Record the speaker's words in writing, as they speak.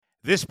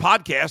This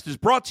podcast is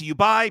brought to you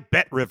by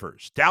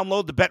BetRivers.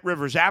 Download the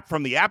BetRivers app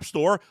from the App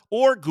Store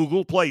or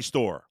Google Play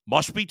Store.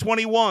 Must be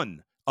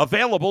 21.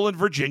 Available in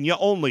Virginia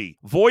only.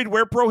 Void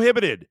where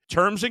prohibited.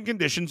 Terms and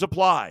conditions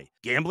apply.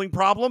 Gambling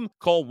problem?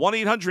 Call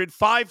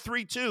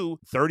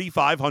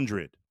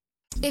 1-800-532-3500.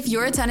 If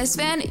you're a tennis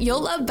fan,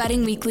 you'll love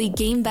Betting Weekly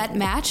Game Bet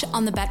Match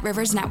on the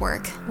BetRivers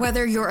Network.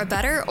 Whether you're a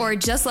bettor or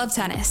just love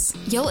tennis,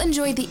 you'll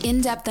enjoy the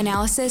in-depth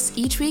analysis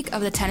each week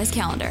of the tennis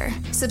calendar.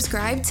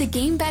 Subscribe to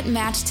Game Bet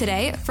Match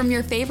today from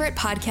your favorite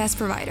podcast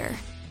provider.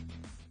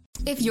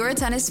 If you're a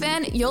tennis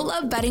fan, you'll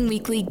love Betting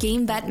Weekly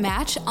Game Bet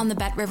Match on the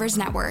BetRivers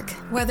Network.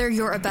 Whether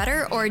you're a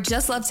bettor or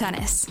just love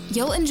tennis,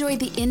 you'll enjoy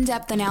the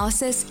in-depth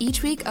analysis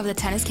each week of the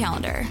tennis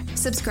calendar.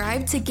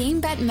 Subscribe to Game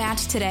Bet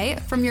Match today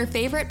from your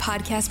favorite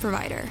podcast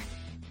provider.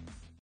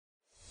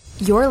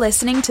 You're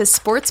listening to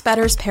Sports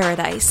Bettor's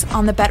Paradise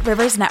on the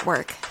BetRivers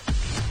Network.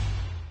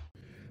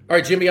 All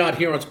right, Jimmy Ott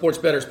here on Sports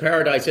Bettor's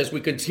Paradise as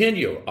we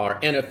continue our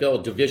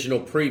NFL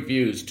divisional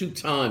previews.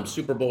 Two-time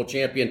Super Bowl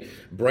champion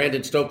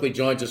Brandon Stokley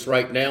joins us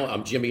right now.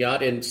 I'm Jimmy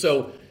Ott, and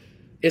so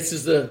this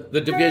is the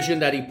division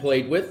that he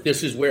played with.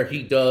 This is where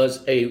he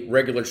does a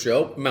regular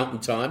show, Mountain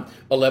Time,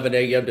 11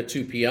 a.m. to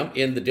 2 p.m.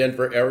 in the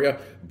Denver area.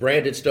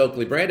 Brandon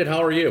Stokley. Brandon,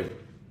 how are you?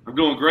 I'm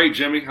doing great,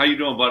 Jimmy. How you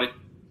doing, buddy?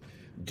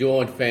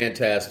 Doing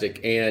fantastic.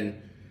 And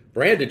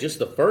Brandon, just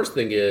the first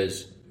thing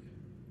is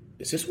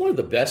this one of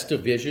the best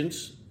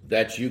divisions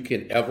that you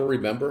can ever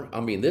remember?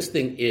 I mean, this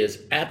thing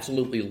is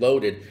absolutely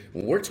loaded.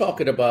 When we're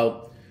talking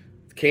about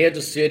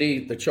Kansas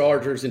City, the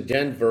Chargers, and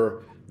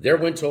Denver, their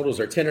win totals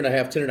are 10.5,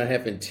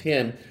 10.5, and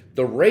 10.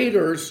 The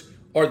Raiders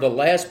are the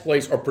last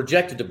place, or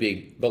projected to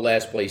be the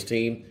last place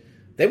team.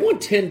 They won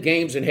 10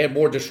 games and had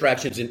more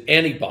distractions than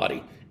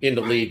anybody in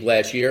the league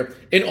last year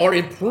and are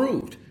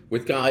improved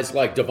with guys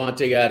like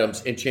Davante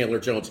Adams and Chandler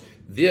Jones.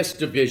 This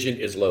division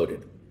is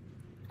loaded.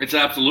 It's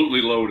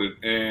absolutely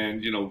loaded,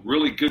 and,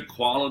 really good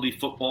quality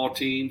football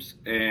teams.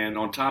 And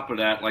on top of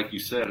that, like you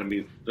said, I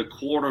mean, the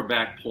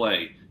quarterback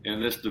play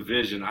in this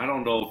division, I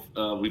don't know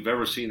if we've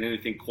ever seen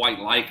anything quite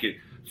like it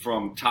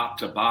from top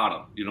to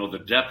bottom. The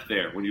depth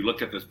there, when you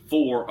look at the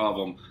four of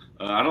them,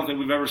 I don't think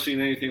we've ever seen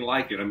anything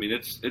like it. I mean,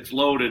 it's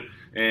loaded,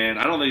 and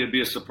I don't think it'd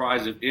be a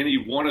surprise if any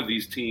one of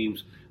these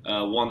teams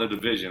won the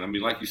division. I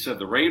mean, like you said,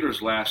 the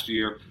Raiders last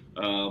year,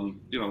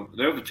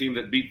 they're the team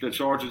that beat the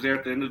Chargers there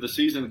at the end of the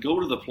season and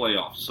go to the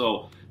playoffs.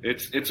 So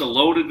it's a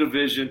loaded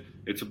division.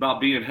 It's about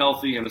being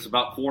healthy, and it's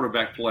about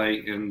quarterback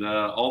play. And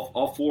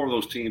all four of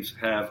those teams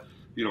have,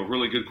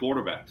 really good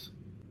quarterbacks.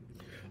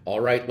 All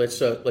right, let's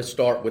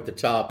start with the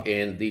top,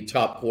 and the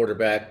top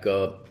quarterback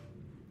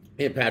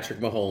in Patrick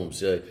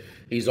Mahomes.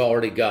 He's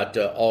already got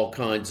all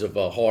kinds of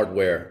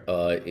hardware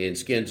and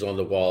skins on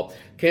the wall.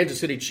 Kansas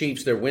City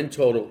Chiefs, their win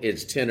total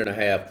is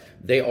 10.5.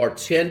 They are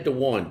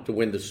 10-1 to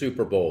win the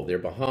Super Bowl. They're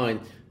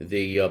behind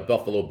the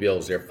Buffalo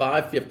Bills. They're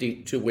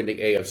 550 to win the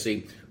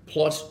AFC,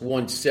 plus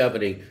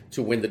 170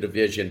 to win the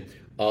division.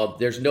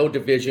 There's no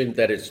division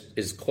that is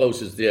as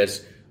close as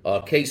this.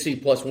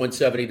 KC plus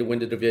 170 to win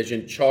the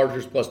division,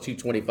 Chargers plus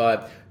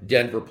 225,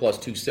 Denver plus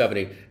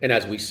 270, and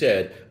as we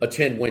said, a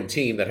 10-win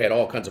team that had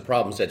all kinds of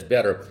problems that's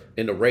better,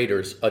 and the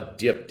Raiders a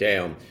dip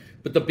down.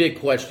 But the big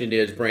question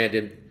is,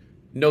 Brandon,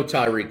 no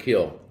Tyreek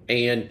Hill,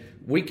 and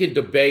we can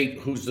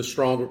debate who's the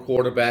stronger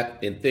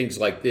quarterback and things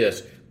like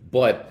this,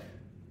 but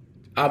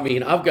I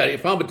mean,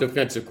 if I'm a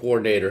defensive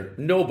coordinator,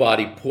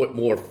 nobody put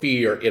more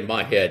fear in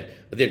my head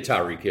than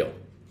Tyreek Hill.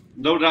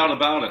 No doubt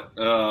about it.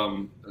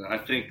 I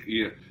think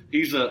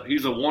he's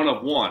a one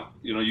of one.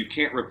 You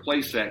can't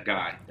replace that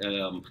guy.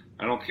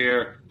 I don't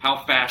care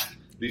how fast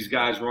these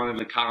guys run in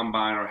the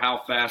combine or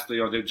how fast they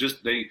are.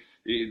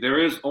 There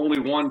is only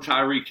one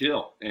Tyreek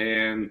Hill,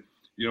 and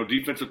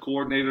defensive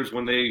coordinators,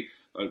 when they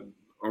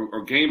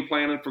are game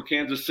planning for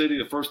Kansas City,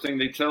 the first thing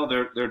they tell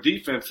their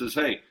defense is,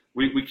 hey,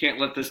 we can't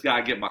let this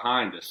guy get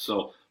behind us.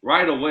 So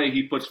right away,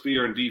 he puts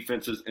fear in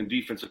defenses and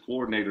defensive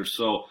coordinators.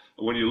 So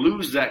when you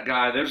lose that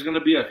guy, there's going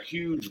to be a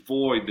huge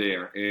void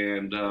there,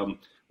 and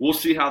we'll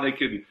see how they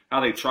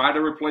try to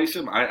replace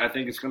him. I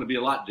think it's going to be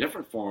a lot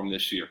different for him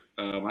this year.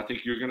 I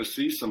think you're going to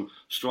see some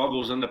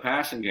struggles in the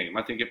passing game.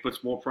 I think it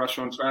puts more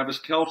pressure on Travis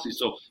Kelce.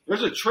 So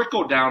there's a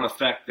trickle-down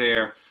effect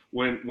there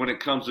when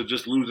it comes to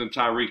just losing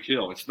Tyreek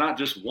Hill. It's not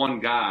just one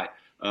guy,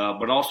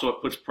 but also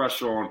it puts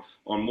pressure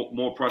on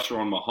more pressure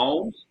on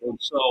Mahomes. And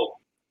so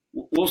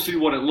we'll see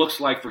what it looks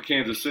like for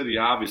Kansas City,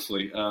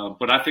 obviously.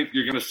 But I think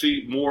you're going to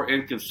see more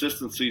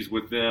inconsistencies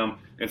with them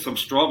and some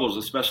struggles,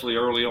 especially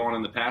early on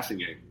in the passing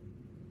game.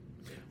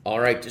 All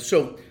right.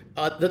 So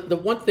the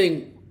one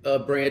thing,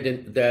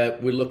 Brandon,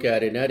 that we look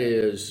at, and that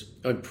is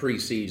in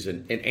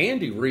preseason, and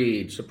Andy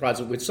Reid,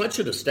 surprisingly, with such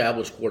an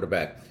established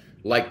quarterback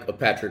like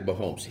Patrick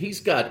Mahomes,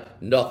 he's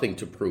got nothing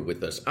to prove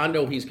with us. I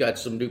know he's got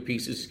some new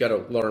pieces he's got to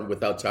learn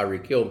without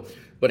Tyreek Hill,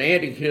 but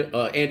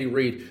Andy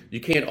Reid, you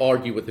can't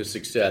argue with his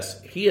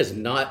success. He has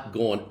not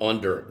gone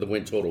under the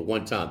win total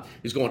one time.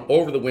 He's gone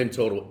over the win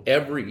total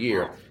every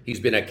year he's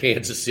been at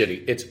Kansas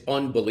City. It's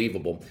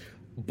unbelievable.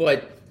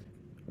 But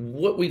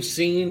what we've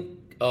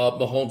seen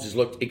Mahomes has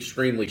looked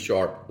extremely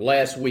sharp.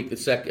 Last week,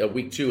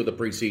 week 2 of the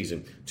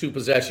preseason, 2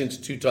 possessions,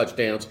 2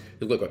 touchdowns.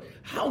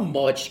 How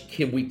much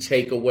can we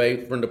take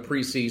away from the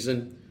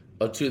preseason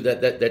to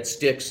that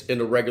sticks in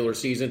the regular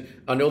season?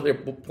 I know they're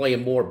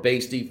playing more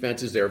base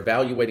defenses. They're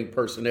evaluating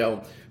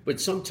personnel,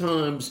 but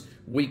sometimes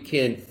we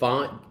can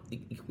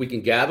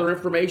gather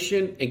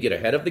information and get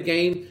ahead of the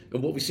game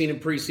and what we've seen in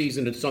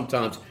preseason, and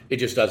sometimes it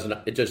just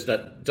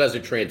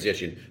doesn't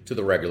transition to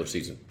the regular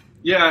season.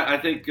 Yeah, I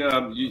think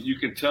you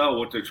can tell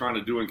what they're trying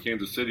to do in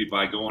Kansas City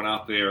by going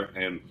out there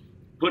and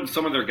putting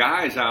some of their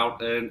guys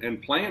out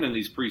and playing in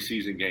these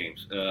preseason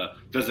games.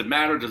 Does it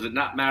matter? Does it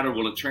not matter?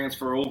 Will it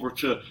transfer over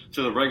to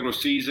the regular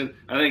season?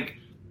 I think,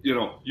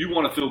 you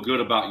want to feel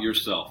good about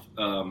yourself.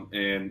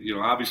 And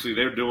obviously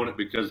they're doing it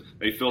because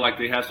they feel like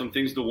they have some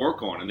things to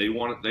work on, and they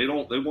want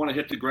to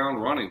hit the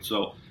ground running.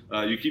 So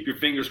you keep your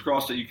fingers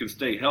crossed that you can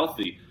stay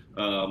healthy.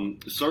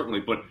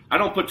 Certainly, but I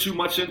don't put too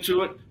much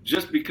into it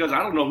just because I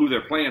don't know who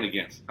they're playing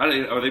against.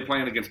 Are they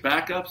playing against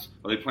backups?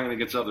 Are they playing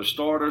against other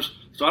starters?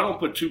 So I don't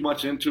put too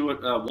much into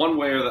it one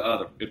way or the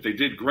other, if they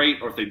did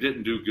great or if they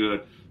didn't do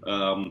good.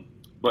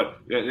 But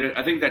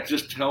I think that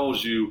just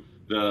tells you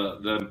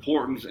the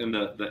importance and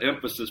the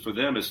emphasis for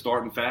them is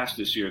starting fast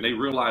this year. And they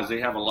realize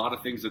they have a lot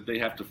of things that they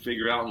have to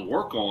figure out and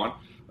work on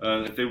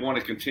if they want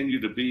to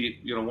continue to be,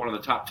 one of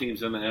the top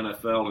teams in the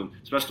NFL, and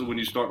especially when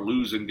you start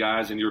losing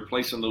guys and you're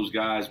replacing those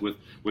guys with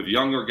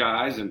younger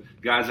guys and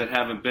guys that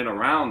haven't been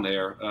around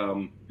there.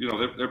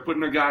 They're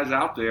putting their guys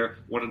out there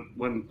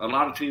when a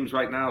lot of teams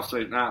right now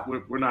say, nah,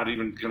 we're not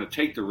even going to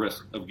take the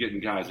risk of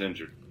getting guys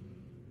injured.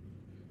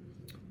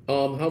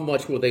 How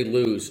much will they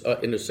lose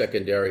in the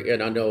secondary?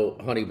 And I know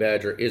Honey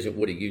Badger isn't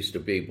what he used to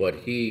be, but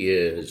he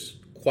is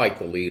quite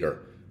the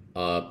leader.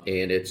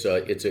 And it's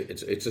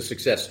a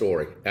success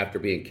story after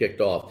being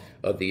kicked off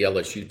of the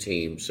LSU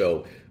team.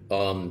 So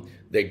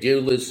they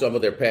do lose some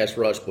of their pass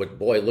rush, but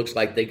boy, it looks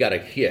like they got a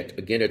hit.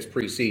 Again, it's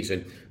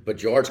preseason, but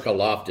George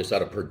Karlaftis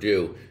out of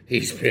Purdue,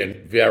 he's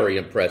been very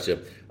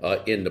impressive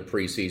in the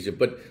preseason.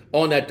 But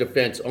on that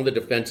defense, on the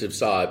defensive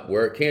side,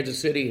 where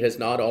Kansas City has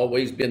not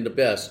always been the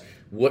best,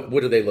 what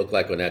do they look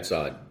like on that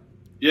side?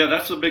 Yeah,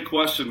 that's a big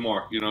question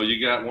mark.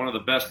 You got one of the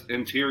best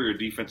interior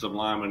defensive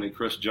linemen in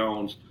Chris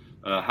Jones.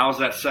 How's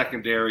that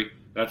secondary?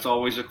 That's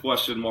always a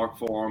question mark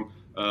for him.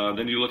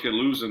 Then you look at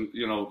losing,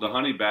 the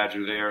Honey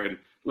Badger there. And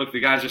look, the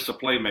guy's just a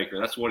playmaker.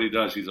 That's what he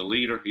does. He's a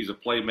leader. He's a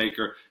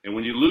playmaker. And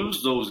when you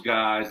lose those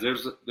guys,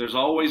 there's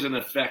always an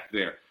effect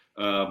there.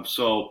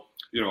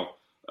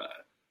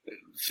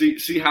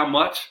 See how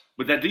much.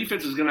 But that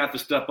defense is going to have to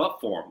step up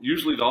for them.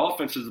 Usually the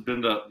offense has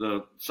been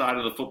the side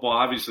of the football,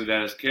 obviously,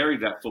 that has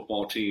carried that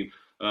football team.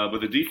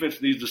 But the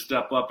defense needs to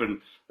step up, and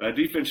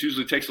defense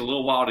usually takes a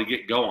little while to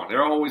get going.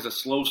 They're always a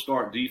slow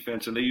start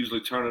defense, and they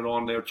usually turn it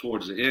on there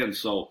towards the end.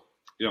 So,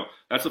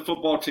 that's a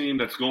football team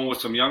that's going with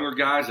some younger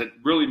guys that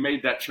really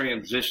made that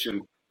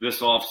transition this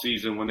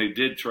offseason when they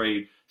did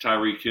trade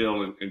Tyreek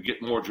Hill and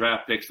get more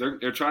draft picks.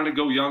 They're trying to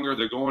go younger.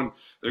 They're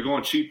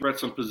going cheaper at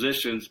some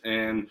positions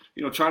and,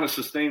 trying to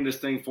sustain this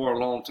thing for a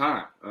long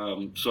time.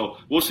 So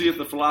we'll see if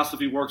the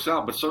philosophy works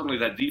out, but certainly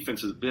that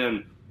defense has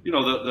been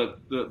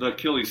the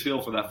Achilles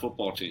heel for that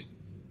football team.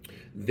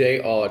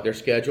 Their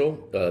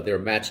schedule, they're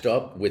matched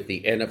up with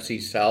the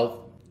NFC South.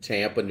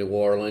 Tampa, New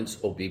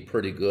Orleans will be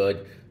pretty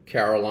good.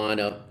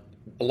 Carolina,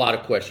 a lot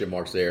of question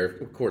marks there.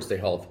 Of course, the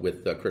health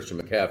with Christian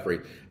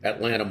McCaffrey.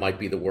 Atlanta might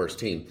be the worst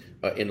team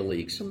in the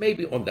league. So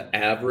maybe on the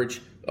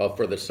average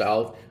for the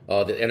South,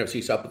 the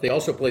NFC South, but they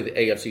also play the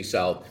AFC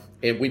South,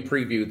 and we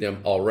previewed them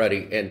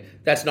already. And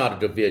that's not a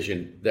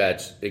division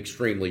that's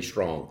extremely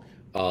strong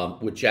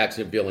with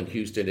Jacksonville and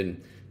Houston.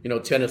 And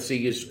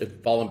Tennessee is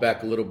falling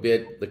back a little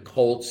bit. The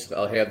Colts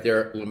have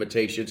their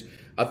limitations.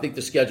 I think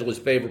the schedule is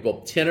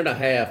favorable.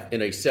 10.5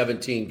 in a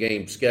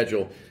 17-game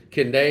schedule.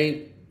 Can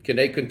they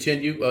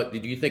continue? Do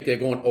you think they're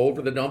going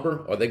over the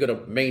number? Are they going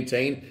to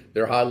maintain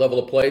their high level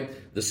of play?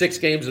 The 6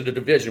 games of the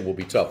division will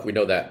be tough. We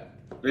know that.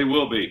 They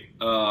will be.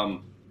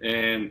 Patrick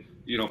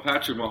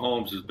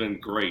Mahomes has been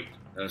great.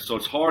 So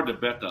it's hard to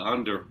bet the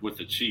under with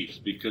the Chiefs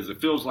because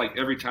it feels like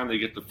every time they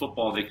get the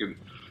football, they can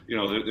 –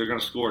 they're going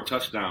to score a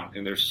touchdown,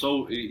 and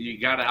you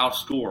got to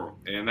outscore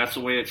them, and that's the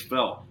way it's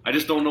felt. I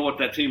just don't know what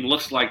that team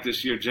looks like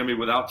this year, Jimmy,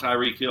 without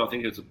Tyreek Hill. I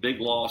think it's a big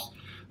loss.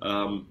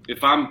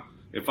 If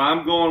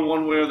I'm going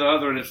one way or the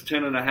other and it's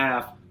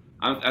 10.5,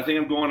 I think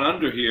I'm going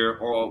under here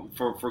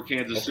for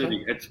Kansas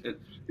City.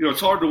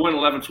 It's hard to win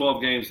 11,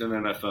 12 games in the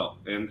NFL,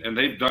 and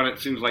they've done it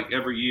seems like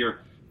every year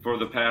for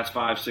the past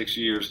 5-6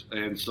 years,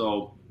 and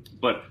so.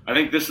 But I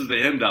think this is the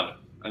end of it.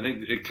 I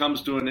think it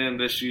comes to an end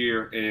this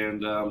year,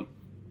 and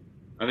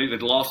I think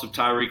the loss of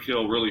Tyreek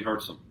Hill really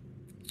hurts them.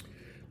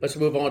 Let's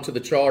move on to the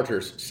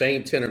Chargers.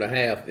 Same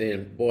 10.5.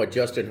 And, boy,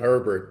 Justin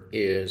Herbert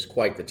is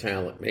quite the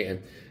talent,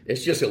 man.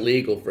 It's just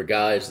illegal for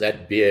guys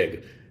that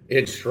big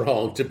and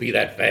strong to be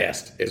that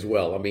fast as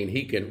well. I mean,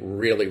 he can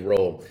really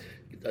roll.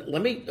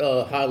 Let me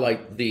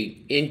highlight the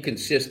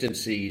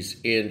inconsistencies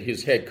in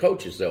his head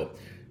coaches, though.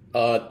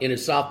 In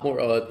his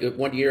sophomore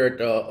 1 year at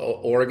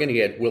Oregon, he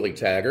had Willie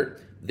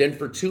Taggart. Then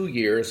for 2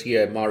 years, he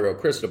had Mario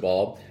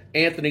Cristobal,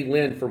 Anthony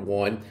Lynn for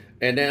 1,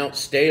 and now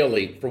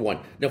Staley for 1.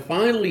 Now,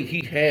 finally,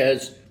 he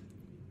has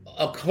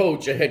a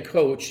head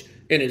coach,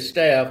 and his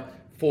staff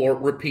for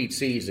repeat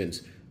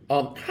seasons.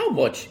 How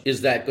much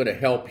is that going to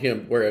help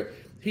him where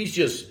he's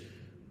just,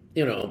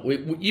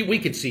 we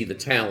can see the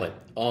talent,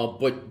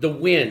 but the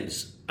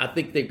wins, I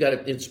think they've got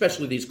it,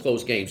 especially these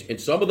close games. And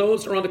some of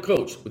those are on the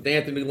coach with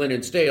Anthony Lynn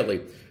and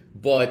Staley.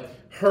 But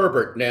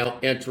Herbert now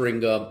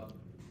entering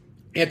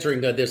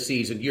this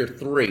season, year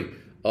 3,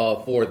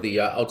 for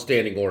the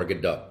outstanding Oregon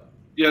Duck.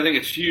 Yeah, I think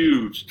it's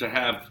huge to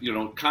have,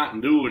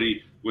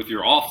 continuity with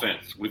your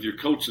offense, with your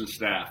coaching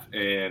staff.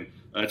 And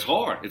it's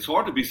hard. It's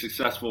hard to be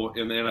successful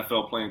in the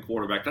NFL playing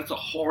quarterback. That's a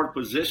hard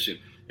position.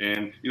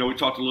 And, we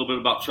talked a little bit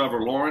about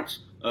Trevor Lawrence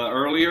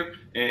earlier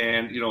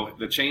and,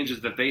 the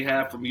changes that they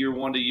have from year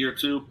 1 to year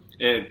 2.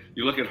 And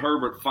you look at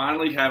Herbert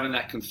finally having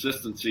that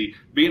consistency,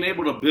 being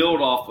able to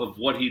build off of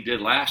what he did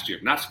last year,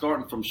 not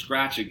starting from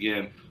scratch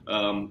again,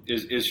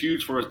 is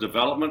huge for his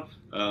development.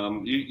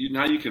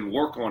 Now you can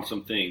work on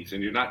some things,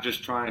 and you're not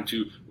just trying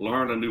to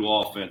learn a new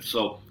offense.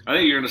 So I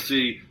think you're going to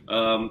see,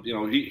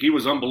 he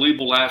was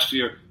unbelievable last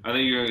year. I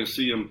think you're going to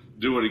see him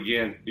do it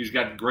again. He's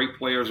got great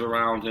players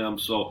around him.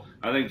 So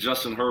I think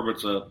Justin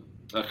Herbert's a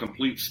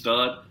complete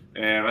stud,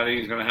 and I think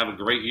he's going to have a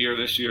great year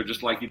this year,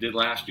 just like he did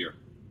last year.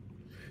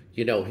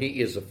 He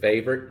is a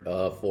favorite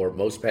for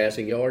most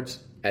passing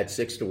yards at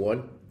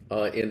 6-1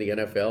 in the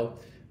NFL.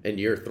 In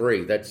year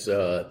 3, that's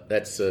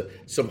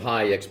some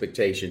high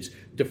expectations.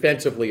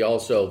 Defensively,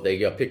 also they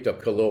picked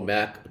up Khalil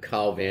Mack,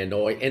 Kyle Van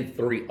Noy, and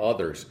 3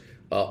 others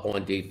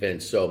on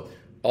defense. So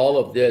all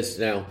of this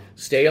now,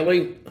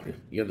 Staley,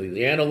 the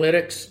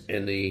analytics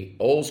and the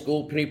old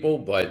school people,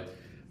 but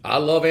I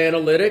love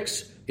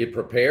analytics. It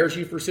prepares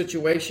you for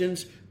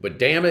situations, but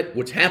damn it,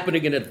 what's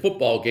happening in a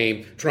football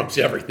game trumps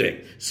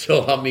everything.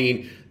 So I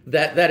mean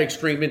that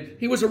extreme. And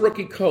he was a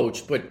rookie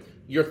coach, but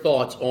your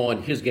thoughts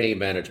on his game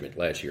management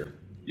last year?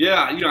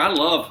 Yeah, I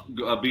love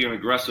being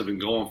aggressive and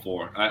going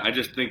for it. I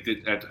just think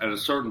that at a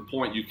certain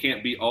point, you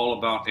can't be all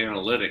about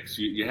analytics.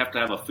 You have to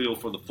have a feel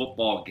for the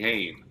football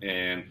game.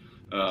 And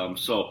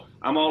so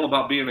I'm all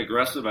about being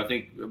aggressive. I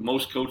think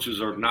most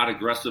coaches are not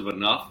aggressive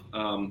enough.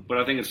 But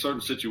I think in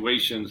certain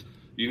situations,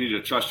 you need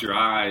to trust your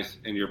eyes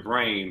and your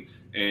brain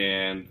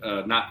and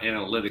not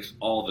analytics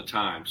all the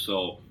time.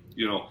 So,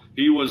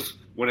 he was,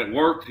 when it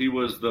worked, he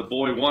was the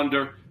boy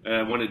wonder.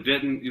 And when it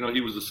didn't,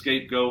 he was a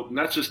scapegoat. And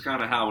that's just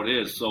kind of how it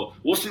is. So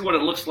we'll see what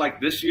it looks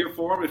like this year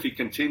for him. If he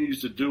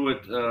continues to do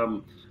it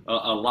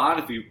a lot,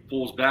 if he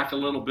pulls back a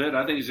little bit,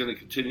 I think he's going to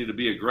continue to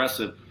be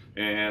aggressive.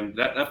 And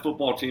that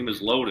football team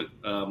is loaded,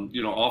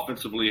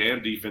 offensively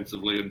and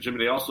defensively. And, Jimmy,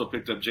 they also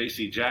picked up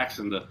J.C.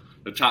 Jackson,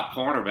 the top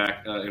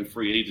cornerback in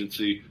free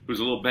agency, who's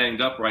a little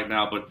banged up right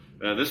now. But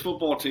this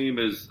football team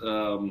is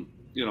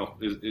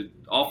is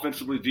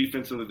offensively,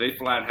 defensively, they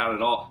flat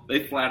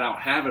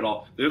out have it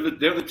all. They're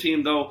the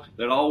team, though,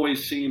 that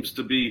always seems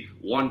to be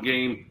one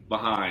game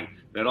behind,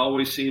 that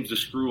always seems to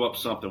screw up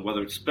something,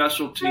 whether it's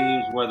special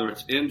teams, whether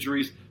it's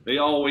injuries. They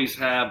always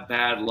have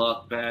bad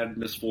luck, bad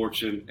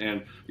misfortune.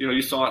 And,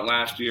 you saw it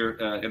last year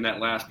in that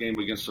last game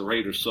against the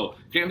Raiders. So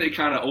can they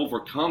kind of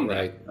overcome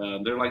that?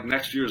 Right. They're like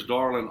next year's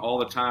darling all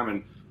the time.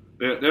 And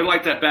they're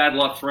like that bad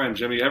luck friend,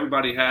 Jimmy.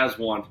 Everybody has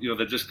one,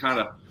 that just kind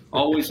of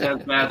always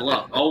has bad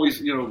luck,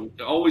 always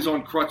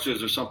on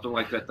crutches or something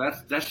like that.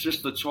 That's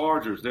just the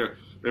Chargers.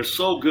 They're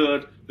so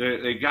good.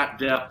 They got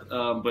depth,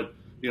 but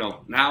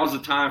now's the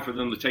time for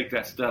them to take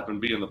that step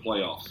and be in the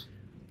playoffs.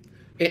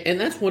 And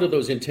that's one of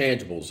those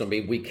intangibles. I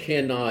mean, we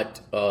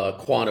cannot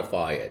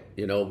quantify it.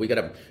 We got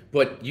to.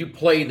 But you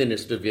played in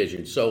this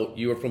division, so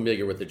you are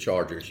familiar with the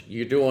Chargers.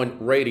 You're doing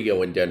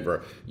radio in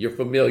Denver. You're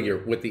familiar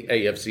with the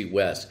AFC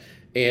West,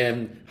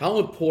 and how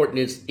important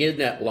is in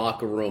that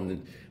locker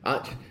room.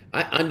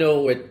 I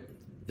know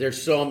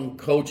there's some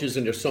coaches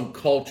and there's some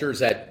cultures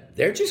that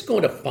they're just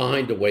going to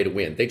find a way to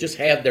win. They just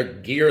have their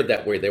gear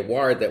that way. They're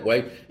wired that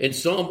way. And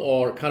some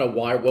are kind of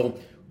wired, well,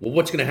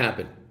 what's going to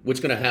happen? What's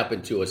going to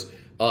happen to us?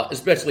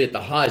 Especially at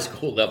the high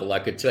school level, I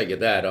could tell you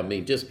that. I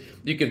mean, just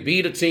you can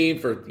beat a team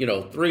for,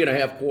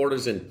 3.5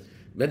 quarters and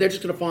man, they're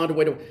just going to find a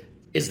way to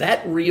 – is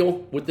that real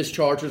with this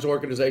Chargers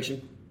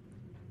organization?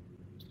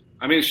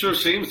 I mean, it sure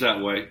seems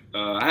that way.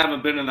 I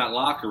haven't been in that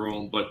locker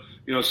room, but –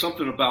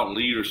 something about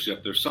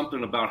leadership. There's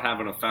something about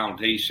having a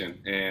foundation.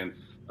 And,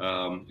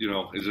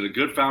 is it a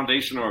good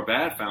foundation or a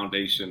bad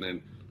foundation?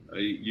 And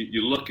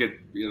you look at,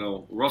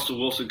 Russell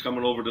Wilson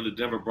coming over to the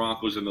Denver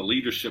Broncos and the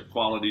leadership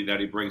quality that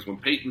he brings. When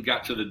Peyton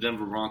got to the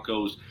Denver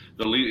Broncos,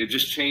 it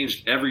just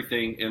changed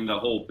everything in the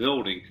whole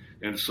building.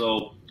 And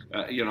so,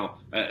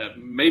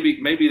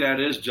 maybe that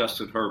is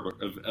Justin Herbert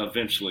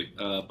eventually.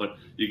 But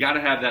you got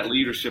to have that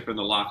leadership in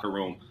the locker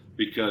room.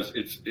 Because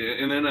it's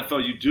in the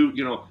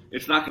NFL,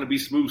 it's not going to be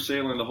smooth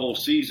sailing the whole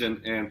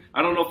season, and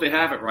I don't know if they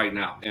have it right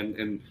now.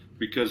 And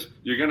because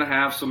you're going to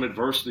have some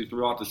adversity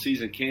throughout the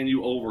season, can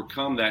you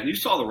overcome that? And you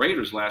saw the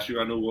Raiders last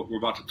year. I know what we're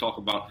about to talk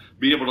about.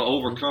 Be able to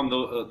overcome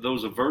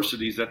those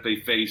adversities that they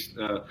faced.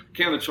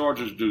 Can the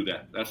Chargers do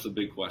that? That's the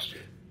big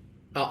question.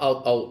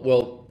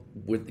 Well,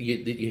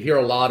 you hear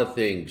a lot of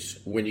things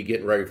when you're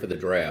getting ready for the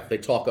draft. They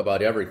talk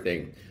about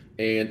everything.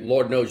 And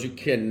Lord knows you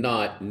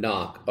cannot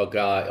knock a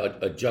guy,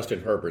 a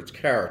Justin Herbert's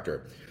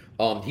character.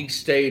 He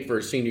stayed for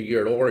his senior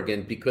year at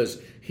Oregon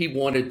because he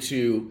wanted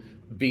to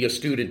be a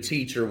student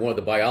teacher in one of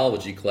the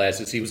biology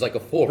classes. He was like a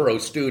 4.0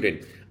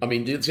 student. I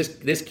mean,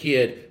 this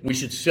kid, we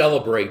should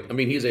celebrate. I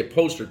mean, he's a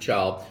poster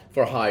child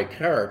for high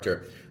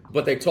character.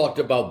 But they talked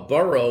about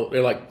Burrow.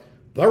 They're like,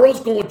 Burrow's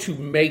going to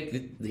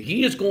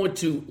he is going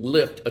to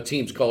lift a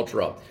team's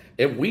culture up.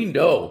 And we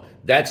know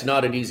that's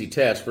not an easy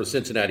task for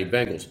Cincinnati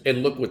Bengals.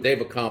 And look what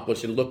they've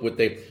accomplished and look what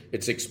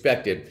it's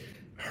expected.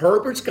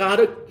 Herbert's got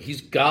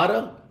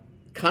to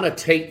kind of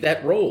take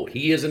that role.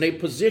 He is in a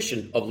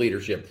position of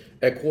leadership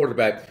at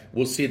quarterback.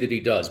 We'll see that he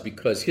does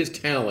because his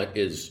talent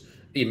is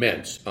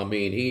immense. I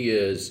mean, he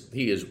is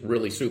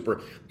really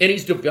super. And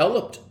he's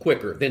developed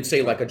quicker than,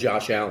 say, like a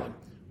Josh Allen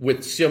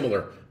with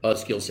similar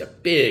skill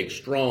set. Big,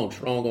 strong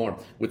arm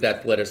with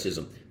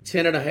athleticism.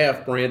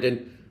 10.5,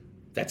 Brandon.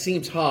 That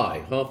seems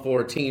high,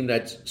 for a team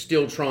that's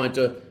still trying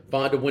to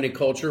find a winning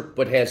culture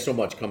but has so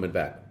much coming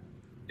back.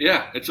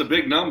 Yeah, it's a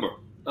big number.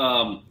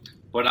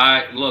 But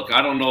I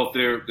don't know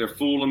if they're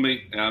fooling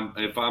me.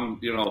 If I'm,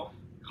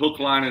 hook,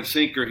 line, and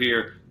sinker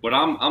here. But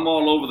I'm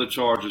all over the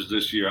Chargers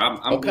this year.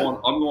 I'm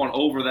going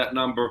over that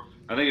number.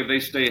 I think if they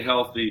stay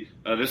healthy,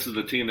 this is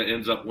the team that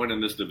ends up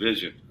winning this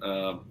division.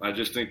 I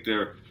just think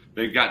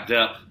they've got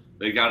depth.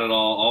 They got it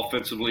all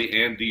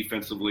offensively and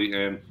defensively,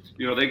 and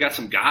they got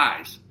some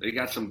guys.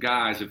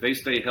 If they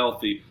stay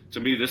healthy, to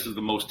me, this is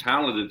the most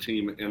talented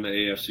team in the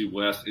AFC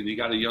West. And you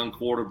got a young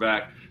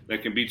quarterback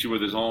that can beat you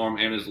with his arm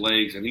and his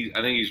legs, and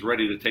I think he's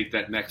ready to take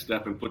that next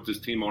step and put this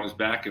team on his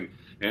back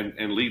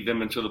and lead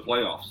them into the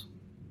playoffs.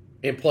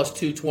 And plus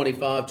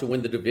 225 to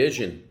win the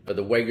division.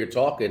 The way you're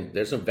talking,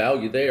 there's some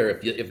value there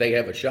if they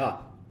have a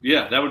shot.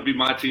 Yeah, that would be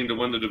my team to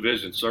win the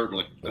division,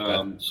 certainly.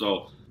 Okay.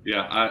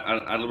 Yeah,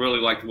 I really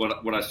like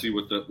what I see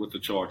with the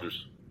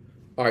Chargers.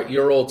 All right,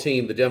 your old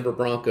team, the Denver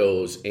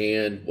Broncos,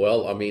 and,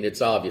 well, I mean,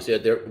 it's obvious.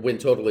 Their win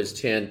total is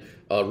 10.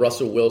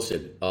 Russell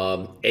Wilson,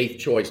 8th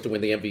choice to win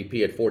the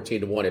MVP at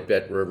 14-1 at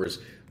Bet Rivers.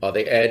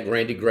 They add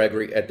Randy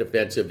Gregory at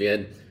defensive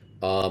end.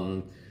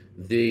 The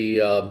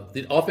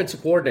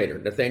offensive coordinator,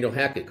 Nathaniel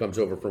Hackett, comes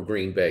over from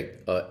Green Bay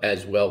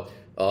as well.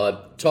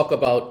 Talk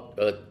about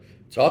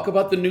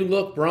the new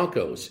look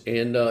Broncos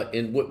and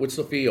what's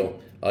the feel?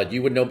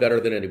 You would know better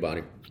than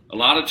anybody. A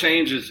lot of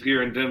changes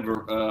here in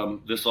Denver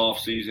this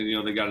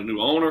offseason. They got a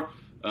new owner,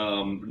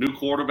 new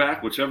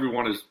quarterback, which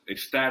everyone is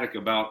ecstatic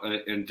about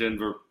in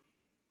Denver.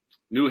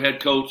 New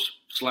head coach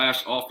 /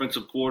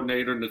 offensive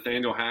coordinator,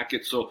 Nathaniel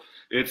Hackett. So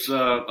it's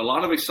a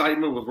lot of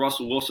excitement with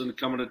Russell Wilson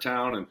coming to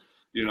town. And,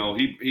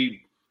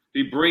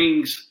 he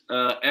brings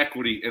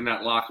equity in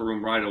that locker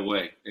room right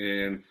away.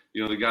 And,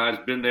 the guy's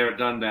been there,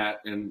 done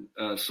that. And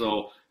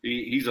so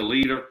he's a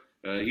leader.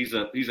 He's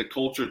a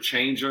culture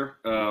changer,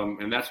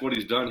 and that's what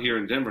he's done here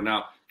in Denver.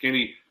 Now,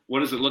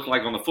 what does it look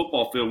like on the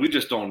football field? We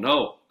just don't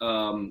know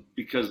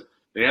because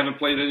they haven't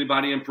played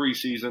anybody in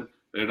preseason.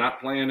 They're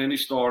not playing any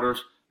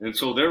starters, and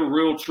so their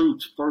real true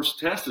first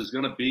test is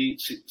going to be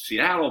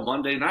Seattle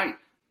Monday night.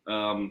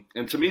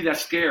 And to me,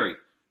 that's scary.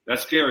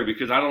 That's scary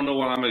because I don't know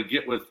what I'm going to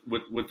get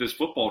with this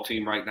football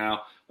team right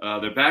now.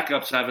 Their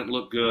backups haven't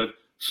looked good,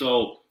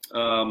 so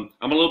I'm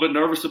a little bit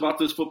nervous about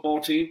this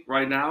football team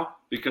right now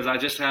because I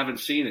just haven't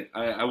seen it.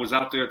 I was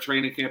out there at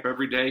training camp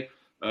every day,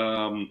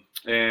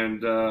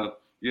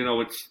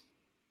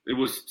 it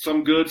was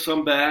some good,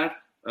 some bad,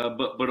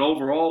 but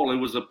overall it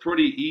was a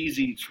pretty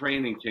easy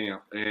training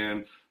camp,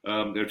 and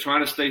they're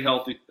trying to stay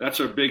healthy. That's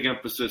our big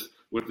emphasis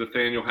with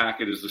Nathaniel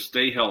Hackett is to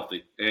stay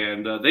healthy,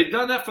 and they've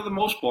done that for the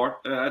most part.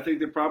 I think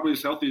they're probably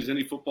as healthy as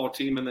any football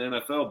team in the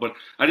NFL, but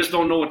I just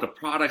don't know what the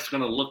product's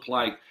going to look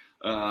like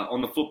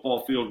on the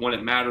football field when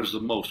it matters the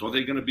most. Are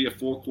they going to be a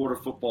 4-quarter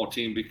football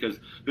team because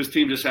this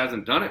team just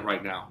hasn't done it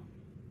right now?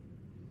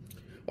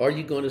 Are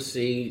you going to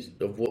see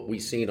of what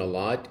we've seen a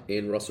lot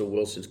in Russell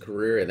Wilson's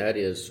career, and that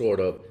is sort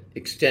of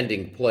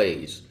extending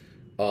plays?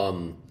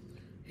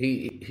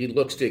 He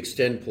looks to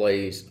extend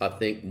plays, I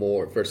think,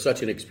 more for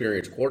such an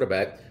experienced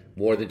quarterback,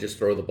 more than just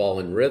throw the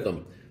ball in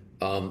rhythm.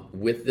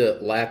 With the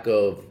lack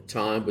of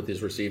time with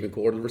his receiving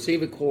core, the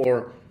receiving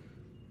core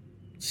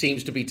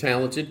seems to be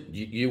talented.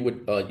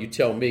 You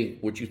tell me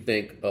what you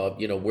think of,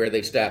 where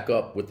they stack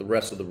up with the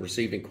rest of the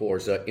receiving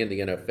cores in the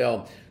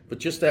NFL. But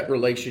just that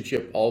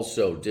relationship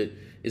also,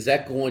 is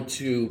that going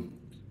to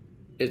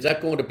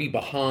be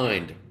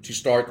behind to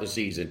start the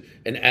season?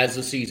 And as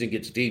the season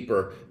gets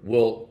deeper,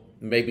 we'll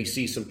maybe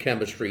see some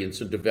chemistry and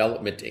some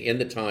development in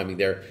the timing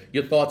there.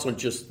 Your thoughts on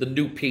just the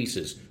new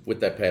pieces with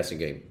that passing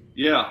game?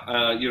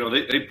 Yeah,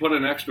 they put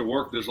in extra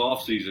work this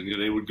offseason.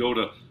 They would go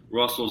to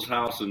Russell's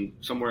house and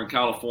somewhere in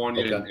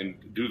California and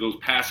do those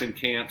passing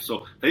camps.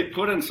 So they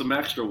put in some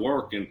extra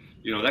work, and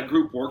that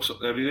group works.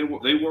 I mean,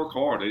 they work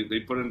hard.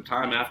 They put in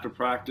time after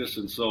practice,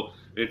 and so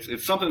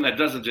it's something that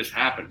doesn't just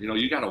happen.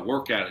 You got to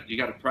work at it. You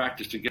got to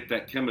practice to get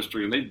that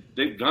chemistry, and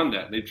they've done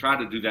that. And they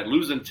tried to do that.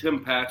 Losing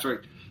Tim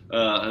Patrick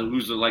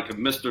who's like a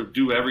Mr.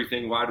 Do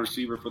Everything wide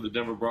receiver for the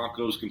Denver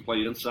Broncos, can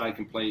play inside,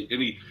 can play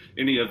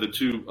any of the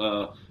two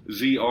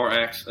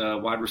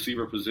ZRX wide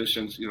receiver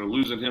positions.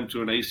 Losing him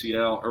to an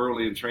ACL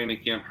early in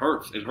training camp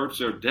hurts. It hurts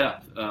their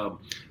depth.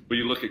 But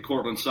you look at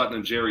Cortland Sutton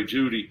and Jerry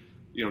Jeudy,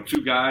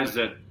 two guys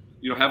that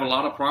have a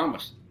lot of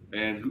promise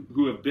and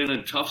who have been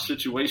in tough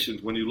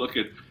situations when you look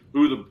at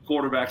who the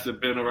quarterbacks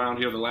have been around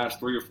here the last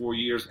 3 or 4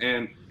 years,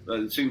 and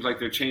it seems like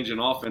they're changing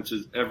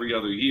offenses every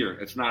other year.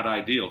 It's not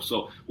ideal.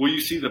 So will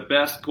you see the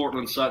best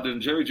Cortland Sutton?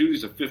 And Jerry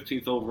Jeudy's a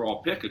 15th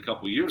overall pick a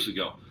couple years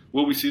ago.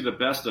 Will we see the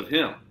best of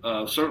him?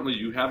 Certainly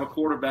you have a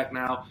quarterback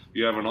now.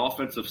 You have an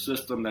offensive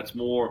system that's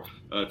more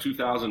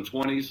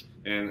 2020s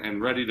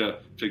and ready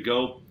to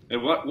go.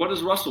 And what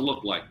does Russell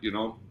look like?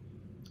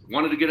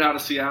 Wanted to get out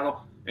of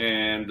Seattle,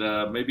 and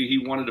maybe he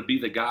wanted to be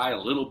the guy a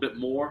little bit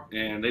more,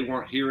 and they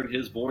weren't hearing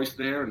his voice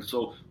there. And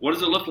so what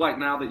does it look like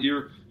now that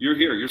you're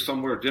here? You're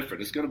somewhere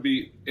different. It's going to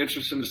be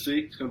interesting to see.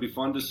 It's going to be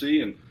fun to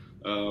see.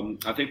 And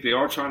I think they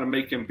are trying to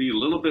make him be a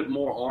little bit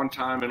more on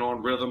time and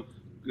on rhythm.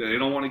 They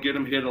don't want to get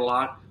him hit a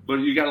lot, but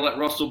you got to let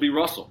Russell be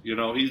Russell.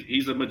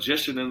 He's a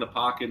magician in the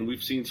pocket, and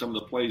we've seen some of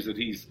the plays that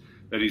he's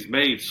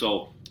made.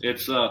 So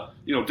it's,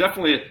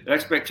 definitely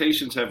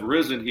expectations have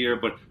risen here.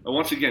 But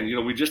once again,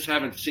 we just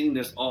haven't seen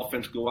this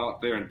offense go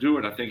out there and do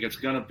it. I think it's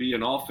going to be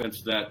an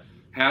offense that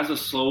has a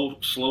slow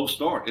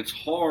start. It's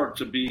hard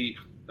to be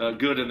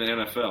good in the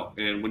NFL.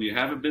 And when you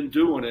haven't been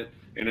doing it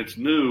and it's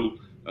new,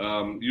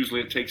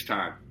 usually it takes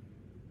time.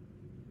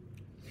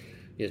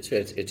 It's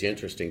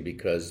interesting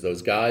because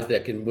those guys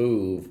that can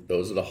move,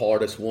 those are the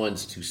hardest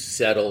ones to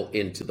settle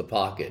into the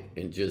pocket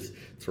and just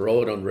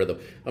throw it on rhythm.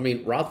 I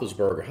mean,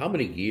 Roethlisberger, how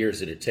many years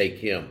did it take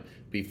him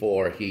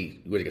before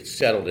he would get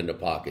settled in the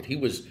pocket? He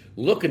was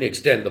looking to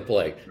extend the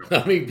play.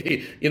 I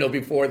mean,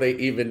 before they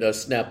even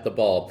snapped the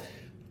ball.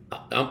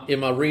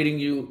 Am I reading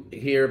you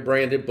here,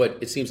 Brandon? But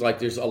it seems like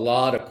there's a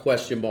lot of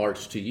question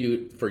marks for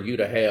you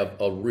to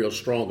have a real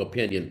strong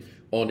opinion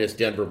on this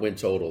Denver win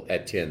total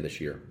at 10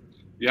 this year.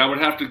 Yeah, I would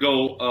have to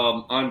go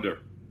under.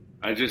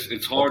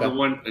 It's hard to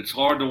win. It's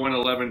hard to win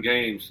 11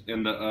 games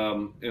in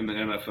the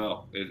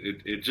NFL.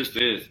 It just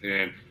is.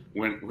 And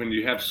when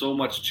you have so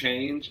much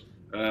change,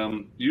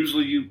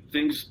 usually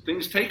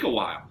things take a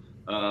while.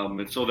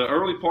 And so the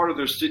early part of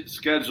their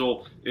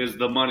schedule is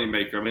the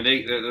moneymaker. I mean,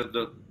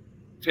 the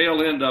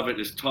tail end of it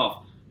is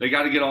tough. They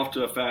got to get off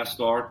to a fast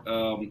start.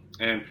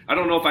 And I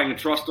don't know if I can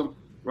trust them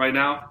right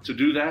now to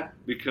do that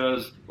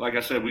because, like I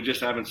said, we just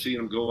haven't seen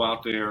them go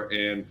out there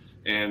and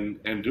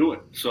do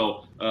it.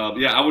 So,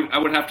 I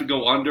would have to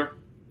go under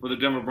for the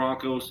Denver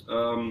Broncos.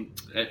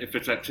 If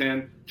it's at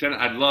 10,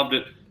 I'd loved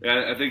it.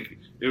 I think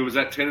it was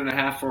at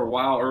 10.5 for a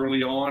while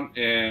early on,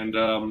 and,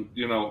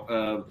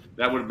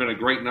 that would have been a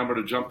great number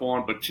to jump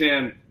on. But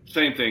 10,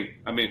 same thing.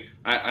 I mean,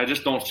 I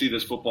just don't see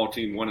this football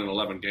team winning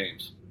 11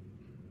 games.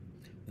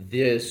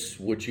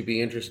 Would you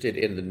be interested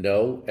in the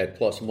no at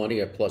plus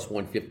money at plus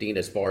 115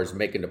 as far as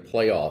making the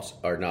playoffs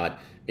or not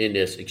in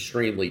this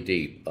extremely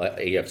deep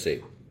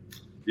AFC?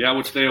 Yeah, I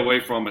would stay away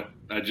from it.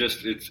 The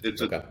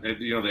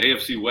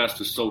AFC West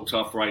is so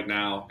tough right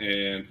now,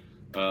 and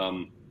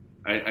I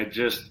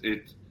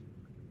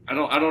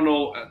don't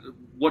know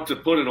what to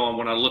put it on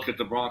when I look at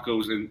the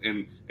Broncos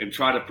and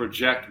try to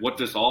project what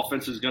this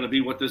offense is going to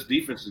be, what this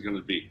defense is going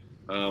to be.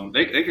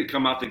 They could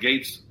come out the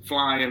gates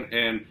flying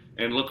and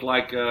look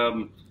like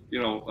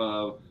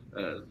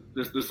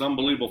this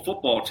unbelievable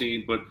football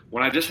team, but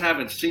when I just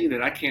haven't seen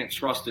it, I can't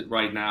trust it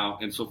right now.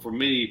 And so for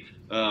me,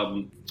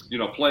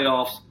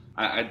 playoffs.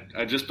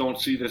 I just don't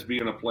see this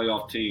being a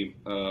playoff team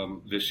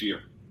this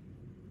year.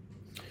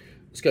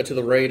 Let's go to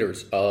the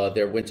Raiders.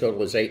 Their win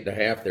total is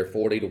 8.5. They're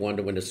 40-1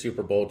 to win the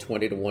Super Bowl,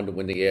 20-1 to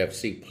win the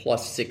AFC,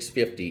 plus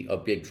 650. A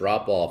big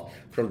drop off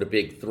from the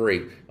big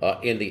three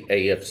in the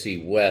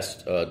AFC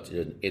West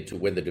to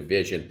win the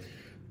division.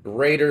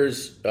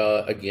 Raiders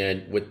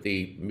again with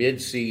the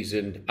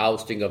midseason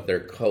ousting of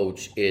their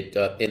coach,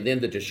 and then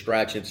the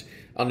distractions.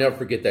 I'll never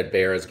forget that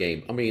Bears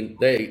game. I mean,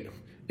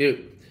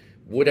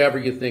 whatever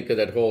you think of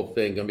that whole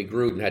thing, I mean,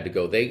 Gruden had to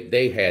go.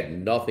 They had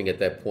nothing at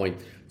that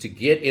point. To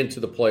get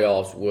into the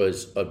playoffs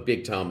was a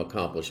big-time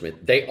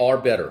accomplishment. They are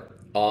better.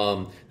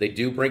 They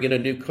do bring in a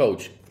new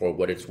coach for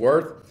what it's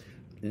worth.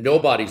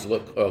 Nobody's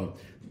looked,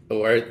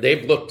 or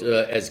they've looked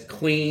as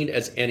clean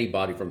as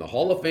anybody from the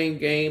Hall of Fame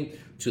game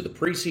to the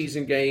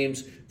preseason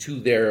games to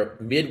their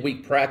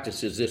midweek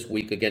practices this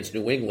week against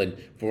New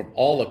England. From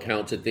all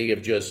accounts, that they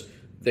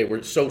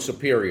were so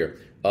superior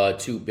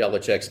to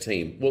Belichick's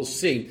team. We'll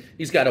see.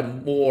 He's got a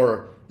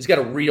real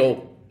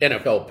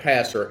NFL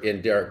passer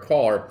in Derek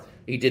Carr.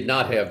 He did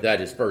not have that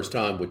his first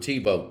time with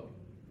Tebow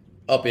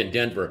up in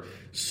Denver.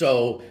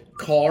 So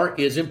Carr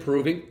is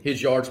improving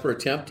his yards per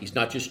attempt. He's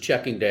not just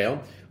checking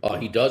down.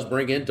 He does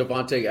bring in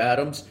Davante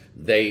Adams.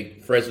 They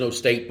Fresno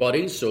State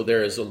buddies, so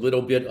there is a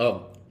little bit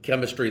of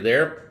chemistry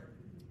there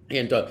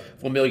and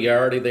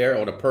familiarity there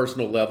on a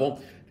personal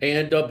level.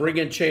 And bring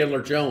in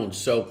Chandler Jones.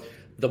 So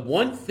the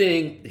one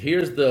thing,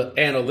 here's the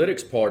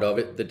analytics part of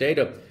it, the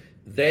data.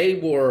 They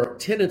were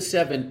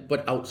 10-7,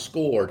 but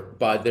outscored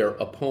by their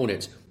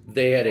opponents.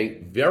 they had a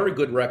very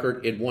good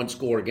record in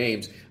one-score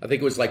games. I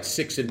think it was like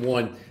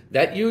 6-1.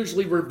 That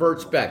usually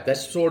reverts back.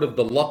 That's sort of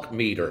the luck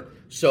meter.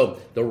 So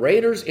the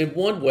Raiders, in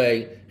one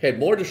way, had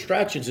more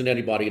distractions than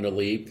anybody in the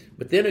league.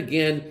 But then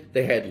again,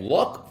 they had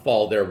luck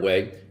fall their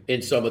way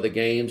in some of the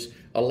games.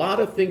 A lot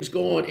of things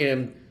going.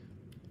 And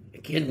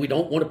again, we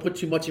don't want to put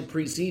too much in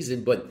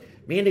preseason, but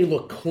man, they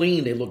look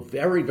clean. They look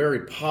very,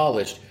 very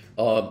polished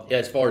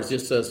as far as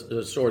this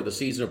sort of the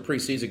season of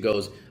preseason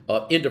goes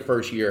into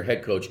first-year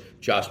head coach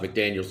Josh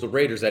McDaniels. The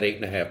Raiders at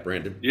 8.5,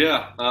 Brandon.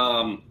 Yeah,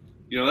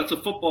 that's a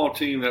football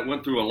team that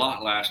went through a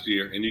lot last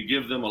year, and you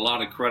give them a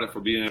lot of credit for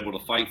being able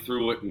to fight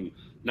through it and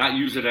not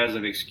use it as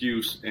an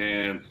excuse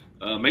and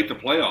make the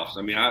playoffs.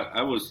 I mean,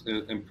 I was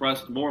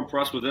more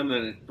impressed with them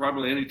than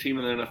probably any team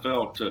in the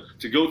NFL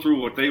to go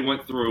through what they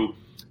went through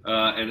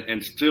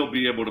and still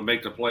be able to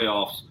make the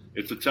playoffs.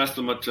 It's a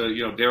testament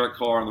to, Derek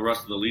Carr and the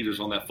rest of the leaders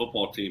on that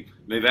football team.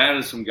 They've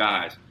added some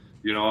guys.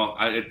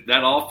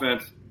 That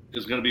offense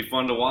is going to be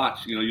fun to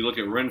watch. You look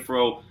at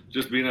Renfro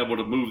just being able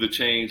to move the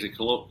chains and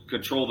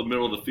control the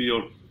middle of the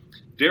field.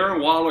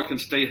 Darren Waller can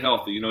stay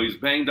healthy. He's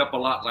banged up a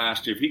lot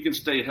last year. If he can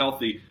stay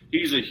healthy,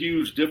 he's a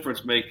huge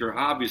difference maker,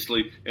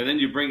 obviously. And then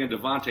you bring in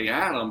Davante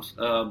Adams.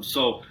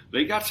 So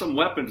they got some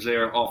weapons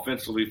there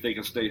offensively if they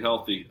can stay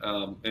healthy.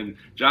 And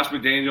Josh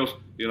McDaniels,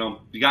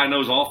 the guy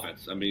knows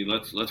offense. I mean,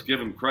 let's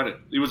give him credit.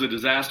 He was a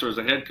disaster as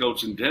a head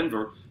coach in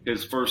Denver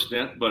his first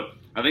stint, but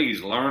I think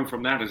he's learned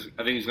from that. I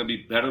think he's going to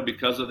be better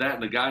because of that.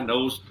 And the guy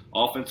knows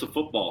offensive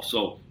football.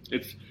 So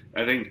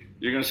I think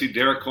you're going to see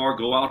Derek Carr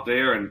go out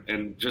there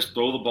and just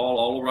throw the ball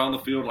all around the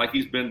field like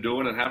he's been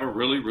doing and have a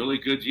really, really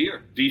good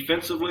year.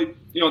 Defensively,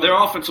 their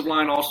offensive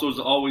line also has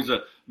always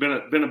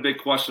been a big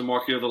question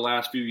mark here the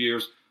last few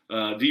years.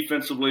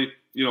 Defensively,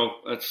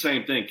 it's the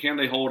same thing. Can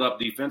they hold up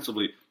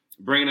defensively?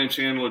 Bringing in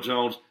Chandler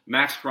Jones,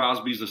 Max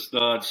Crosby's a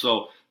stud.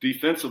 So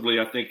defensively,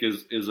 I think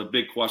is a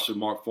big question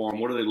mark for them.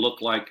 What do they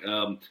look like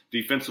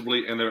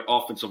defensively and their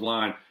offensive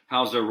line?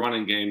 How's their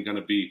running game going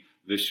to be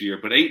this year?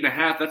 But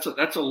 8.5,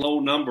 that's a low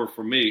number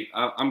for me.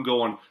 I'm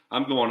going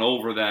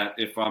over that.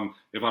 If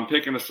I'm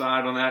picking a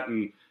side on that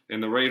and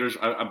the Raiders,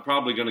 I'm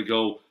probably going to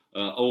go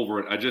over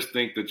it. I just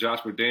think that Josh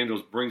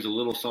McDaniels brings a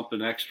little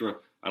something extra.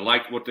 I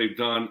like what they've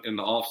done in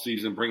the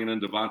offseason, bringing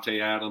in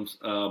Davante Adams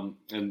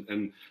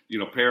and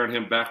pairing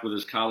him back with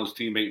his college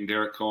teammate and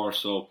Derek Carr.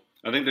 So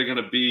I think they're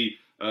going to be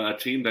a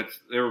team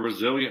they're a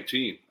resilient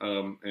team.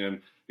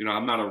 And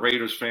I'm not a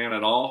Raiders fan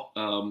at all,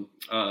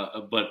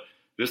 but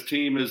this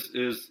team is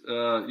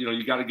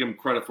you got to give them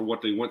credit for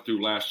what they went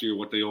through last year,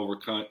 what they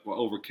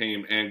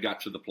overcame and got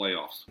to the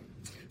playoffs.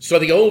 So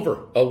the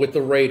over with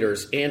the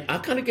Raiders, and I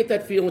kind of get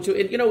that feeling too.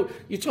 And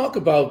you talk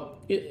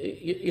about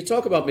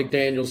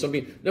McDaniels. I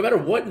mean, no matter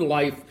what in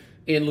life,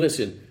 and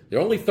listen, there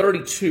are only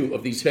 32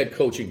 of these head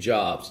coaching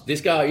jobs. This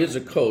guy is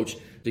a coach.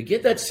 To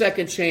get that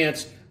second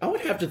chance, I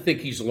would have to think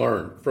he's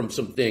learned from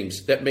some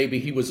things that maybe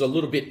he was a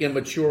little bit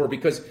immature,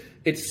 because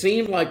it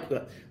seemed like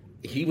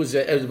he was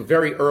at a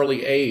very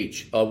early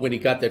age when he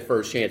got that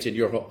first chance in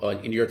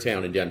your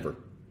town in Denver.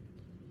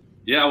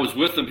 Yeah, I was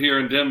with him here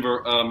in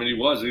Denver, and he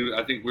was.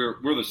 I think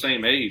we're the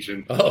same age,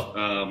 and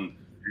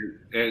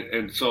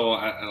and so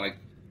I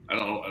don't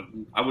know.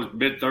 I was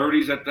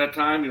mid-30s at that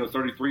time,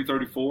 33,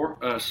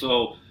 34.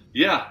 So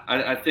yeah,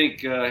 I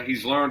think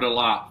he's learned a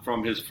lot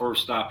from his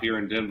first stop here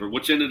in Denver,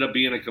 which ended up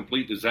being a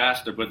complete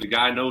disaster. But the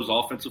guy knows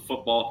offensive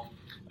football.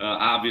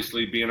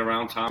 Obviously, being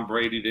around Tom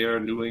Brady there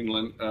in New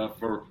England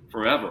for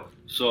forever.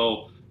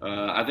 So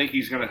I think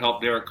he's going to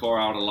help Derek Carr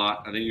out a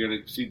lot. I think you're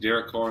going to see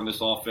Derek Carr in this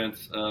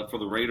offense for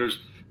the Raiders,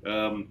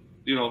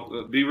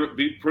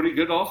 be pretty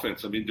good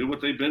offense. I mean, do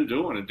what they've been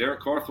doing. And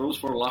Derek Carr throws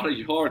for a lot of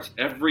yards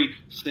every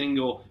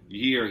single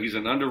year. He's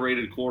an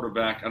underrated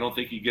quarterback. I don't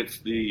think he gets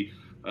the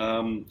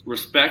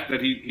respect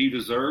that he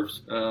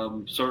deserves,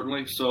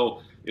 certainly.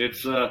 So I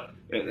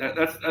think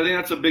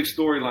that's a big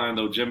storyline,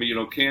 though, Jimmy.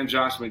 Can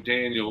Josh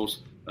McDaniels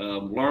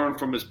learn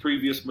from his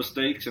previous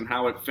mistakes and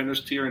how it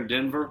finished here in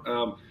Denver?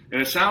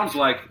 And it sounds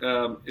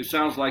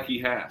like he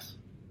has.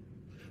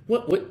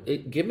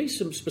 Give me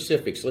some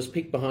specifics. Let's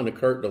peek behind the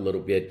curtain a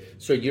little bit.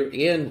 So you're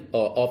in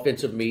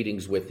offensive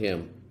meetings with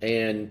him,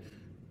 and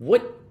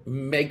what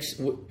makes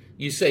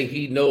you say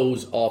he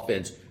knows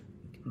offense?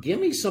 Give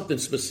me something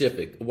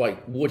specific,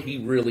 like what he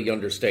really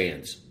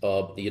understands,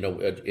 in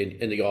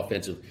the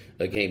offensive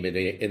game in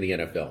the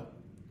NFL.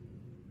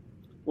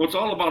 Well, it's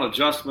all about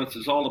adjustments.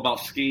 It's all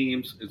about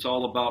schemes. It's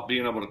all about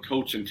being able to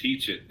coach and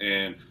teach it,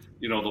 and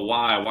the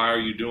why. Why are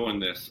you doing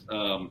this?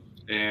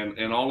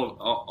 And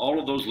all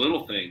of those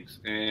little things.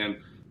 And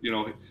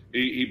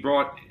he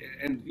brought,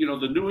 and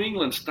the New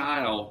England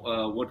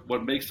style.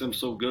 What makes them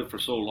so good for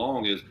so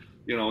long is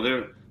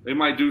they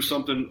might do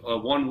something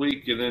 1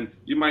 week, and then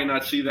you might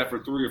not see that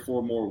for 3 or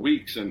 4 more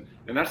weeks, and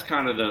that's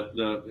kind of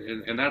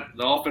the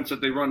offense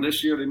that they run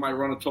this year. They might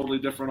run a totally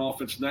different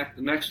offense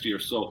next year.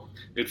 So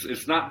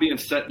it's not being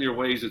set in your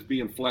ways. It's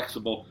being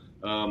flexible,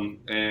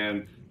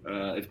 and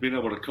it's being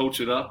able to coach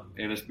it up,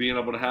 and it's being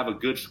able to have a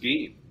good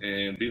scheme,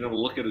 and being able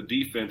to look at a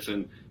defense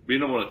and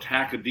being able to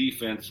attack a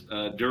defense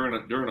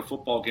during a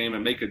football game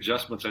and make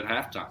adjustments at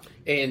halftime.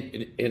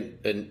 And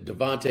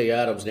Davante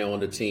Adams now on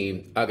the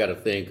team. I got to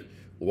think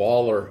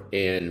Waller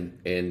and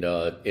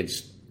Renfro.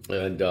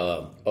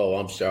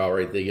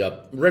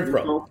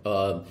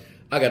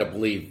 I got to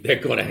believe they're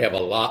going to have a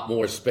lot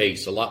more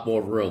space, a lot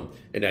more room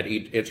in that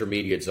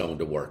intermediate zone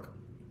to work.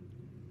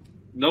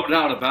 No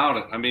doubt about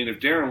it. I mean, if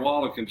Darren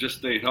Waller can just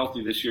stay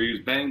healthy this year, he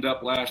was banged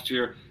up last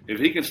year. If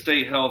he can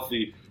stay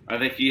healthy, I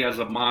think he has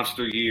a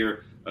monster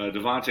year.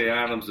 Davante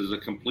Adams is a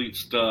complete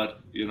stud.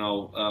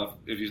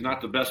 If he's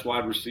not the best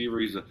wide receiver,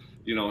 he's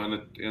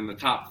in the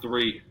top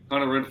three.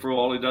 Hunter Renfrow,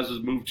 all he does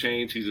is move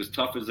chains. He's as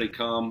tough as they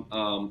come,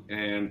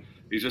 and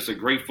he's just a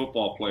great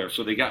football player.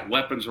 So they got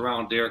weapons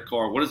around Derek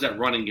Carr. What does that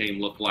running game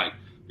look like?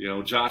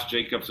 Josh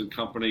Jacobs and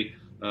company.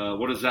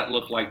 What does that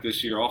look like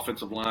this year?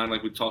 Offensive line,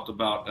 like we talked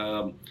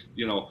about.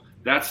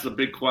 That's the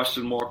big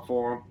question mark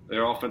for them.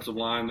 Their offensive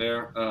line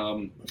there,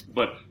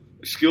 but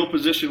skill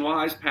position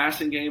wise,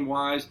 passing game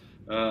wise.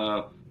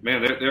 Man,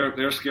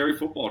 they're a scary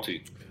football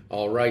team.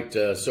 All right,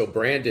 so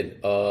Brandon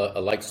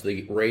likes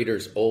the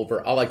Raiders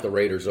over. I like the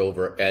Raiders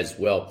over as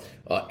well,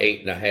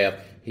 8.5.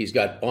 He's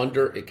got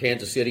under at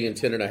Kansas City in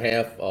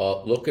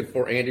 10.5. Looking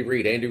for Andy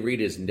Reid. Andy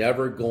Reid is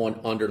never going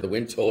under the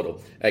win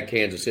total at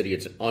Kansas City.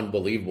 It's an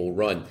unbelievable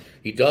run.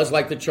 He does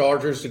like the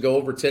Chargers to go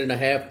over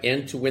 10.5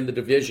 and to win the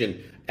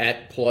division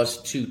at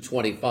plus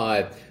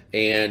 225.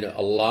 And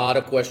a lot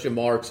of question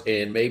marks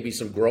and maybe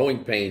some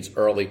growing pains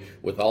early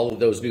with all of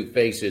those new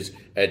faces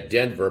at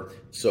Denver.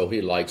 So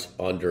he likes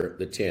under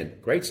the 10.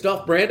 Great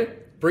stuff, Brandon.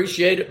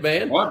 Appreciate it,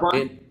 man. All right,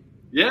 Brian.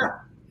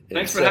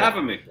 Thanks for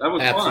having me. That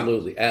was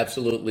absolutely, fun.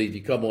 Absolutely.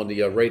 You come on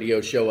the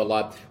radio show a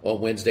lot on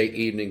Wednesday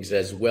evenings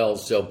as well.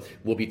 So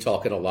we'll be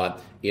talking a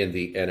lot in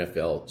the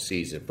NFL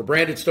season. For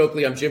Brandon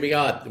Stokley, I'm Jimmy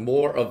Ott.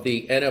 More of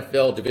the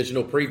NFL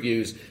divisional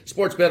previews,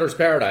 Sports Bettor's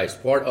Paradise,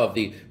 part of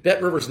the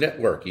Bet Rivers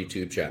Network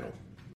YouTube channel.